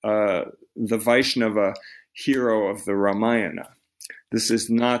not the Vaishnava hero of the Ramayana. This is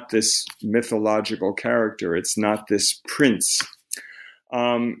not this mythological character. It's not this prince.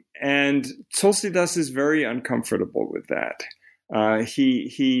 And Tulsidas is very uncomfortable with that.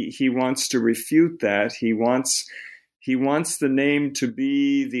 He wants to refute that. He wants the name to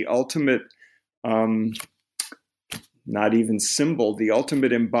be the ultimate, not even symbol, the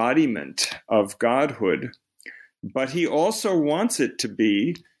ultimate embodiment of godhood. But he also wants it to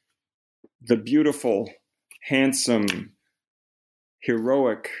be the beautiful, handsome,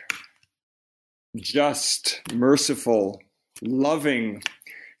 heroic, just, merciful, loving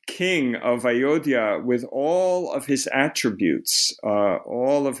king of Ayodhya with all of his attributes,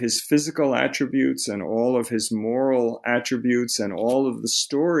 all of his physical attributes and all of his moral attributes and all of the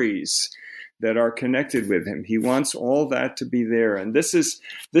stories that are connected with him. He wants all that to be there. And this is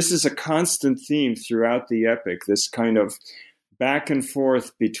a constant theme throughout the epic, this kind of back and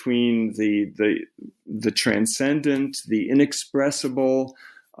forth between the transcendent, the inexpressible,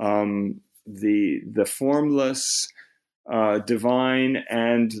 the formless, divine,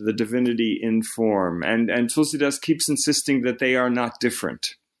 and the divinity in form. And Tulsidas keeps insisting that they are not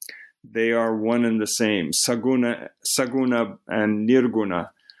different. They are one and the same. Saguna and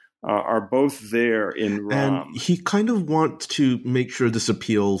Nirguna are both there in Ram. And he kind of wants to make sure this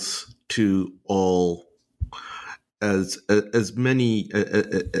appeals to all, as many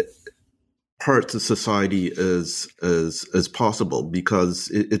parts of society as possible, because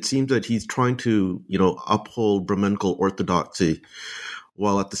it seems that he's trying to uphold Brahmanical orthodoxy,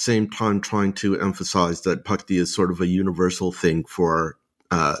 while at the same time trying to emphasize that bhakti is sort of a universal thing. For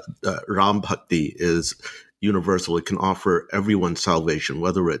Ram Bhakti is universal. It can offer everyone salvation,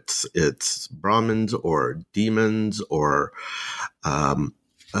 whether it's Brahmins or demons or and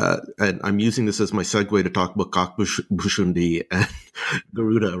I'm using this as my segue to talk about Kakbhushundi and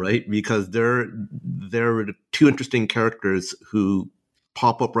Garuda, right? Because they're two interesting characters who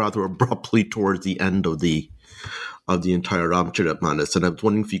pop up rather abruptly towards the end of the entire Ramcharitmanas. And I was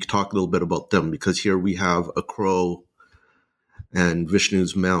wondering if you could talk a little bit about them, because here we have a crow and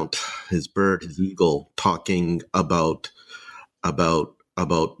Vishnu's mount, his bird, his eagle, talking about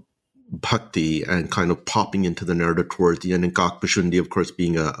bhakti and kind of popping into the narrative towards the end. And Kakbhushundi, of course,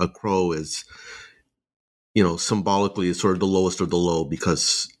 being a crow, is, symbolically is sort of the lowest of the low,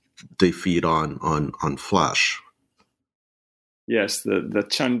 because they feed on flesh. Yes, the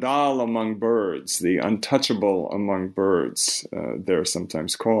chandal among birds, the untouchable among birds, they're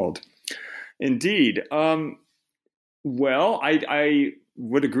sometimes called. Indeed. Well, I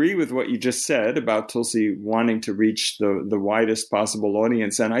would agree with what you just said about Tulsi wanting to reach the widest possible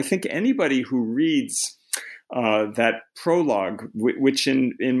audience. And I think anybody who reads that prologue, which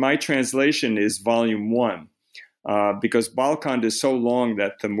in my translation is volume 1, because Balkand is so long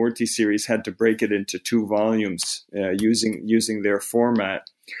that the Murti series had to break it into 2 volumes using their format.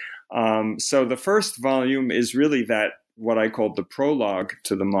 So the first volume is really what I call the prologue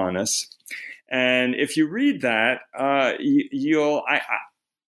to the Manas. And if you read that, I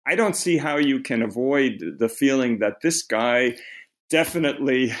don't see how you can avoid the feeling that this guy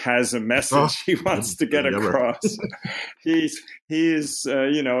definitely has a message he wants to get across. He is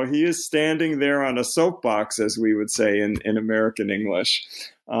standing there on a soapbox, as we would say in American English,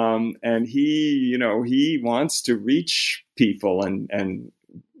 and he wants to reach people and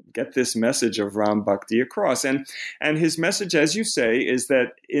get this message of Ram Bhakti across. And his message, as you say, is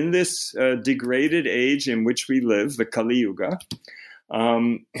that in this degraded age in which we live, the Kali Yuga,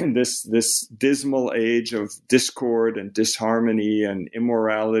 this dismal age of discord and disharmony and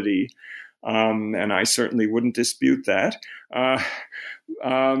immorality, and I certainly wouldn't dispute that.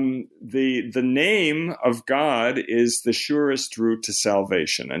 The name of God is the surest route to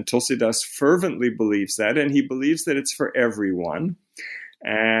salvation, and Tulsidas fervently believes that, and he believes that it's for everyone.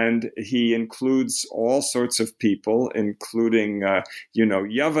 And he includes all sorts of people, including,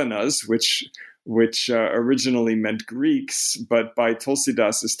 Yavanas, which originally meant Greeks, but by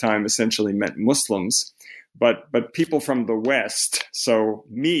Tulsidas's time essentially meant Muslims, but people from the West. So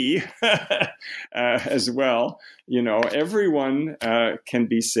me as well. Everyone can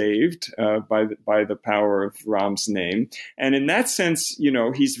be saved by the power of Ram's name, and in that sense,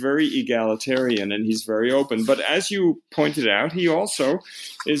 he's very egalitarian and he's very open. But as you pointed out, he also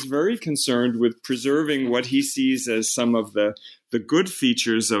is very concerned with preserving what he sees as some of the good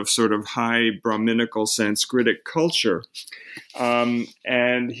features of sort of high Brahminical Sanskritic culture,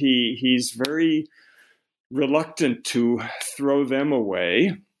 and he's very reluctant to throw them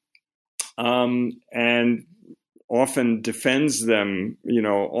away, and often defends them,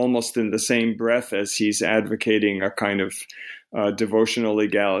 almost in the same breath as he's advocating a kind of devotional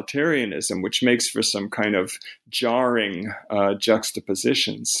egalitarianism, which makes for some kind of jarring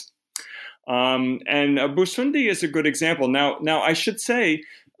juxtapositions. And Bhusundi is a good example. Now I should say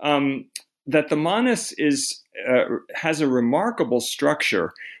that the Manas has a remarkable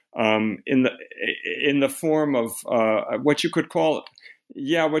structure in the form of what you could call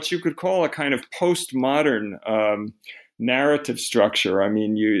a kind of postmodern narrative structure. I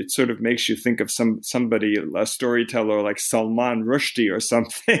mean, it sort of makes you think of somebody, a storyteller like Salman Rushdie or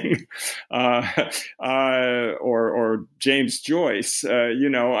something, or James Joyce.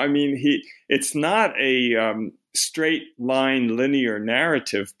 It's not a straight line linear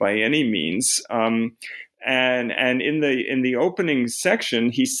narrative by any means. And in the opening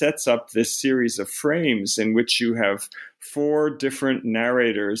section, he sets up this series of frames in which you have 4 different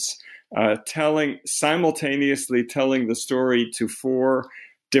narrators simultaneously telling the story to 4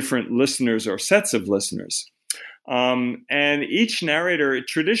 different listeners or sets of listeners. And each narrator,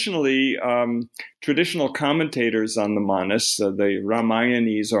 traditional commentators on the Manas, the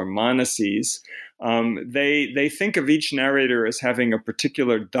Ramayanis or Manasis, they think of each narrator as having a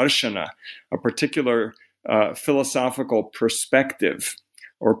particular darshana, a particular philosophical perspective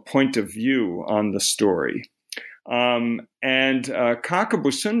or point of view on the story. And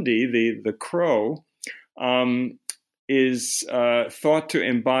Kakabhusundi, the crow, is thought to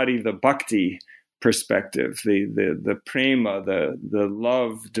embody the bhakti perspective, the prema, the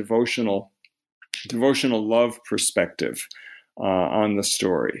love, devotional love perspective on the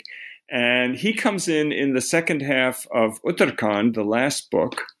story. And he comes in the second half of Uttarkand, the last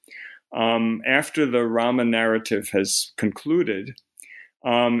book, after the Rama narrative has concluded.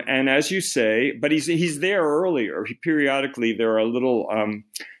 And as you say, but he's there earlier. Periodically, there are little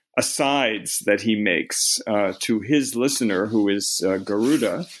asides that he makes to his listener, who is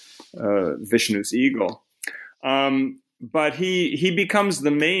Garuda, Vishnu's eagle. But he becomes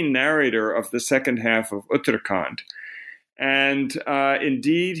the main narrator of the second half of Uttarkand. And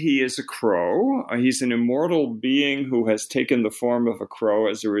indeed, he is a crow. He's an immortal being who has taken the form of a crow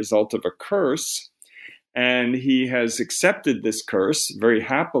as a result of a curse. And he has accepted this curse very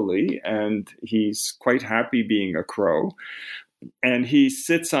happily, and he's quite happy being a crow. And he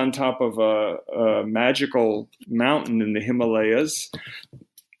sits on top of a magical mountain in the Himalayas,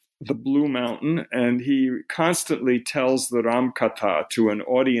 the Blue Mountain, and he constantly tells the Ram Katha to an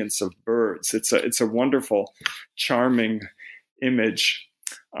audience of birds. It's a wonderful, charming image.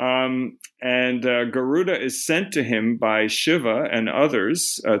 And Garuda is sent to him by Shiva and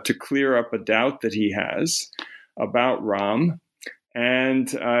others to clear up a doubt that he has about Ram. And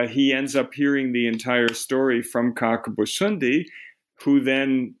he ends up hearing the entire story from Kakabhusundi, who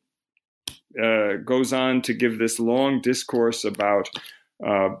then goes on to give this long discourse about,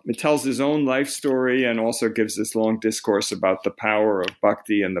 it tells his own life story and also gives this long discourse about the power of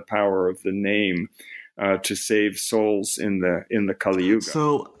bhakti and the power of the name to save souls in the Kali Yuga.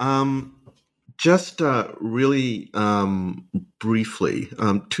 So Just really briefly,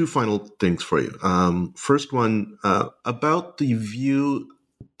 two final things for you. First one, about the view,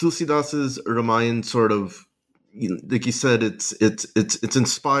 Tulsidas's Ramayana sort of, like you said, it's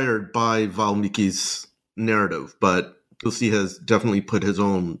inspired by Valmiki's narrative, but Tulsi has definitely put his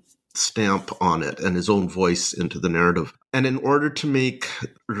own stamp on it and his own voice into the narrative. And in order to make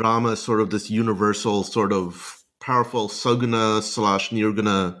Rama sort of this universal, sort of powerful Saguna /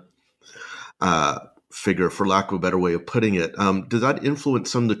 Nirguna figure, for lack of a better way of putting it, does that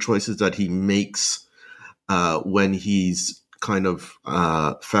influence some of the choices that he makes when he's kind of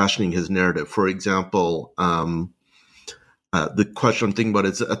fashioning his narrative? For example, the question I'm thinking about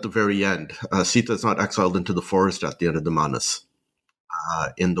is at the very end. Sita is not exiled into the forest at the end of the Manas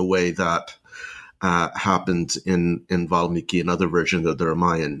in the way that happens in Valmiki and other versions of the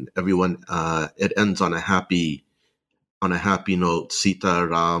Ramayana. Everyone, it ends on a happy note. Sita,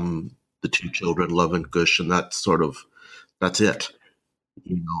 Ram, the two children, Love and Kush, and that's it.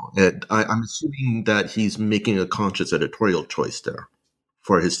 I'm assuming that he's making a conscious editorial choice there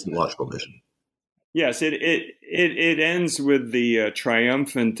for his theological vision. Yes, it ends with the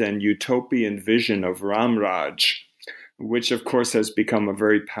triumphant and utopian vision of Ramraj, which of course has become a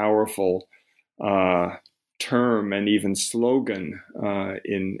very powerful term and even slogan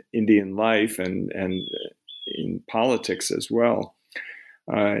in Indian life and in politics as well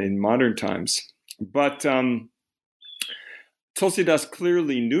in modern times. But Tulsidas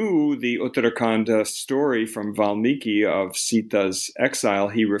clearly knew the Uttarakhanda story from Valmiki of Sita's exile.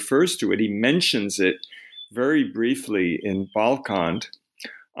 He refers to it. He mentions it very briefly in Balkand,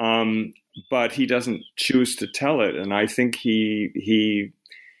 but he doesn't choose to tell it. And I think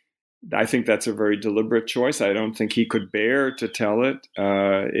I think that's a very deliberate choice. I don't think he could bear to tell it.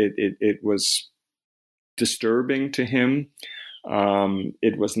 It was disturbing to him.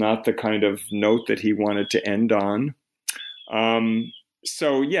 It was not the kind of note that he wanted to end on.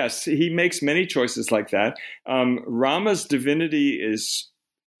 So yes, he makes many choices like that. Rama's divinity is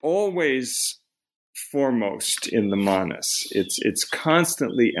always foremost in the Manas. It's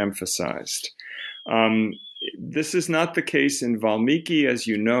constantly emphasized. This is not the case in Valmiki, as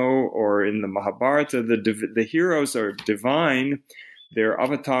you know, or in the Mahabharata. The heroes are divine. They're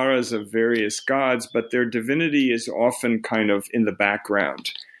avatars of various gods, but their divinity is often kind of in the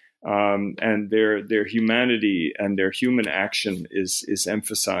background. And their humanity and their human action is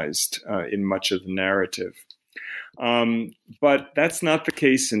emphasized in much of the narrative. But that's not the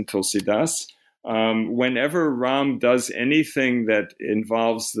case in Tulsidas. Whenever Ram does anything that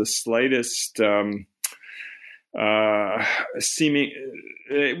involves the slightest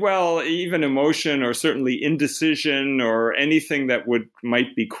even emotion or certainly indecision or anything that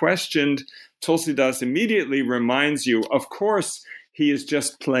might be questioned, Tulsidas immediately reminds you, of course, he is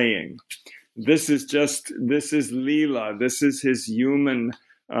just playing. This is Leela. This is his human,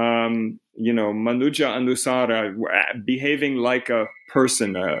 Manuja Anusara, behaving like a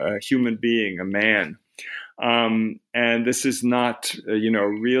person, a human being, a man. And this is not,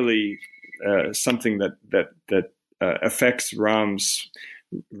 really something that affects Ram's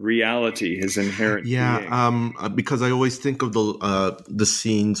reality, his inherent being. Because I always think of the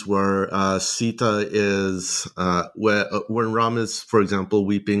scenes where Sita is when Ram is, for example,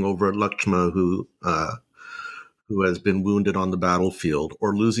 weeping over Lakshmana who has been wounded on the battlefield,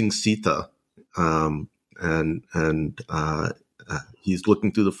 or losing Sita, and he's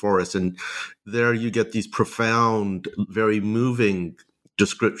looking through the forest, and there you get these profound, very moving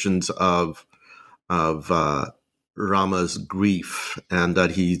descriptions of Rama's grief, and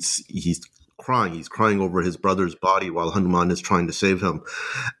that he's crying over his brother's body while Hanuman is trying to save him,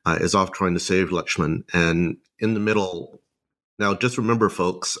 is off trying to save Lakshman. And in the middle, now just remember,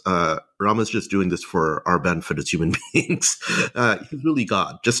 folks, Rama's just doing this for our benefit as human beings. He's really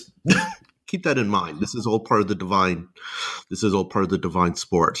God. Just keep that in mind. This is all part of the divine. This is all part of the divine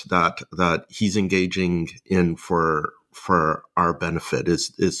sport that he's engaging in for our benefit.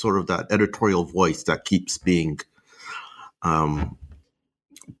 Is sort of that editorial voice that keeps being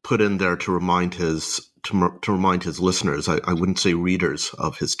put in there to remind his listeners. I wouldn't say readers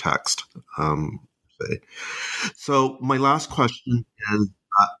of his text. So my last question is,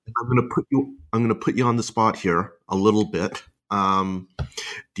 I'm going to put you on the spot here a little bit. Do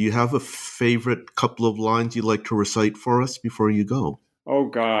you have a favorite couple of lines you'd like to recite for us before you go? Oh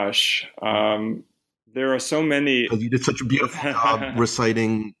gosh, there are so many. You did such a beautiful job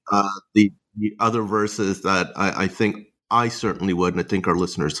reciting the other verses that I think I certainly would, and I think our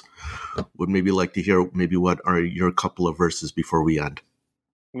listeners would maybe like to hear maybe what are your couple of verses before we end.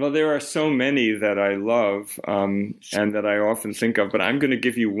 Well, there are so many that I love and that I often think of, but I'm going to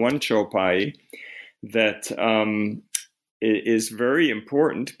give you one chopai that is very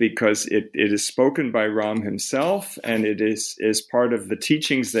important because it is spoken by Ram himself, and it is part of the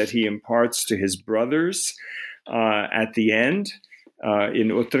teachings that he imparts to his brothers at the end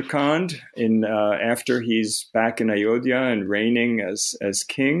in Uttarakhand, after he's back in Ayodhya and reigning as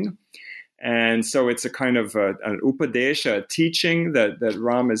king. And so it's a kind of an upadesha, a teaching that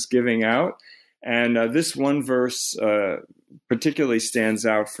Ram is giving out. And this one verse particularly stands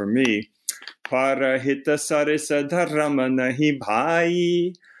out for me. Parahita sarisa dharma nahi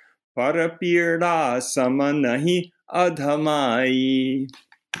bhai, parapirda sama nahi adhamai.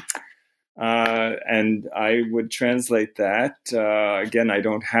 And I would translate that. Again, I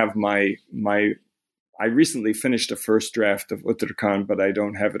don't have I recently finished a first draft of Uttarakhand, but I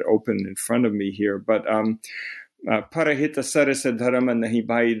don't have it open in front of me here. But parahita sarasa dharma nahi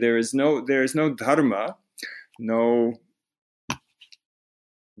bhai. There is no dharma, no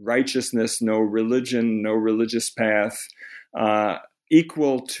righteousness, no religion, no religious path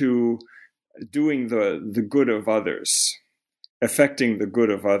equal to doing the good of others, affecting the good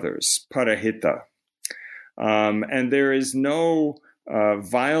of others. Parahita, and there is no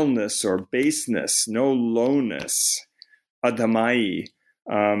vileness or baseness, no lowness, adhamai,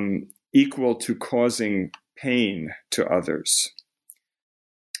 equal to causing pain to others.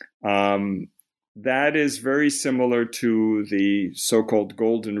 That is very similar to the so-called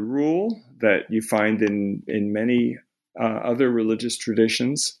golden rule that you find in many other religious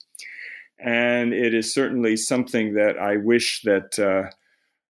traditions. And it is certainly something that I wish that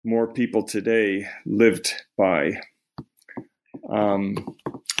more people today lived by.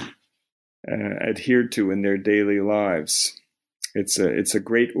 Adhered to in their daily lives. It's a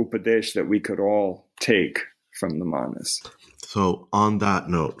great upadesh that we could all take from the manas. So on that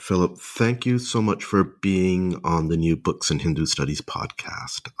note, Philip, thank you so much for being on the New Books in Hindu Studies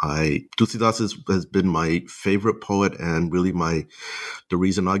podcast. Tulsidas has been my favorite poet and really the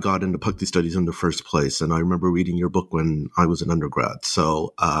reason I got into Bhakti studies in the first place. And I remember reading your book when I was an undergrad.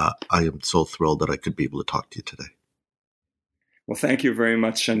 So I am so thrilled that I could be able to talk to you today. Well, thank you very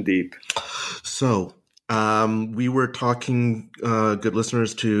much, Sandeep. So we were talking, good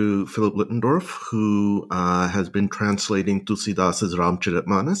listeners, to Philip Lutgendorf, who has been translating Tulsidas's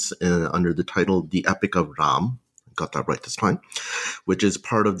Ramcharitmanas under the title The Epic of Ram. Got that right this time, which is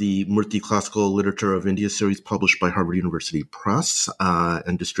part of the Murti Classical Literature of India series published by Harvard University Press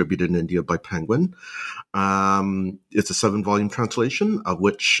and distributed in India by Penguin. It's a 7-volume translation, of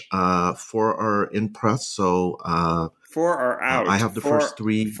which 4 are in press. So 4 are out. I have the first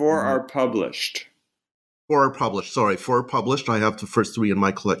 3. 4 are published. 4 are published. 4 are published. I have the first 3 in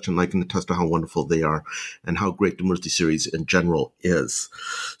my collection. I can attest to how wonderful they are and how great the Murti series in general is.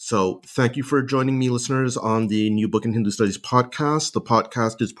 So thank you for joining me, listeners, on the New Book in Hindu Studies podcast. The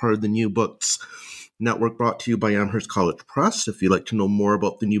podcast is part of the New Books Network, brought to you by Amherst College Press. If you'd like to know more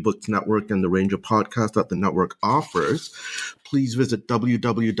about the New Books Network and the range of podcasts that the network offers, please visit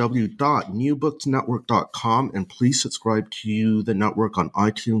www.newbooksnetwork.com and please subscribe to the network on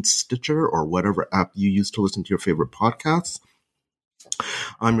iTunes, Stitcher, or whatever app you use to listen to your favorite podcasts.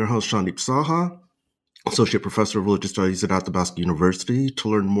 I'm your host, Sandeep Saha, Associate Professor of Religious Studies at Athabasca University. To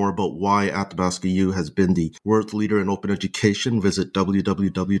learn more about why Athabasca U has been the world leader in open education, visit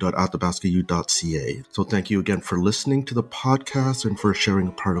www.athabascau.ca. So thank you again for listening to the podcast and for sharing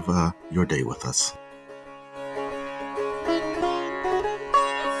a part of your day with us.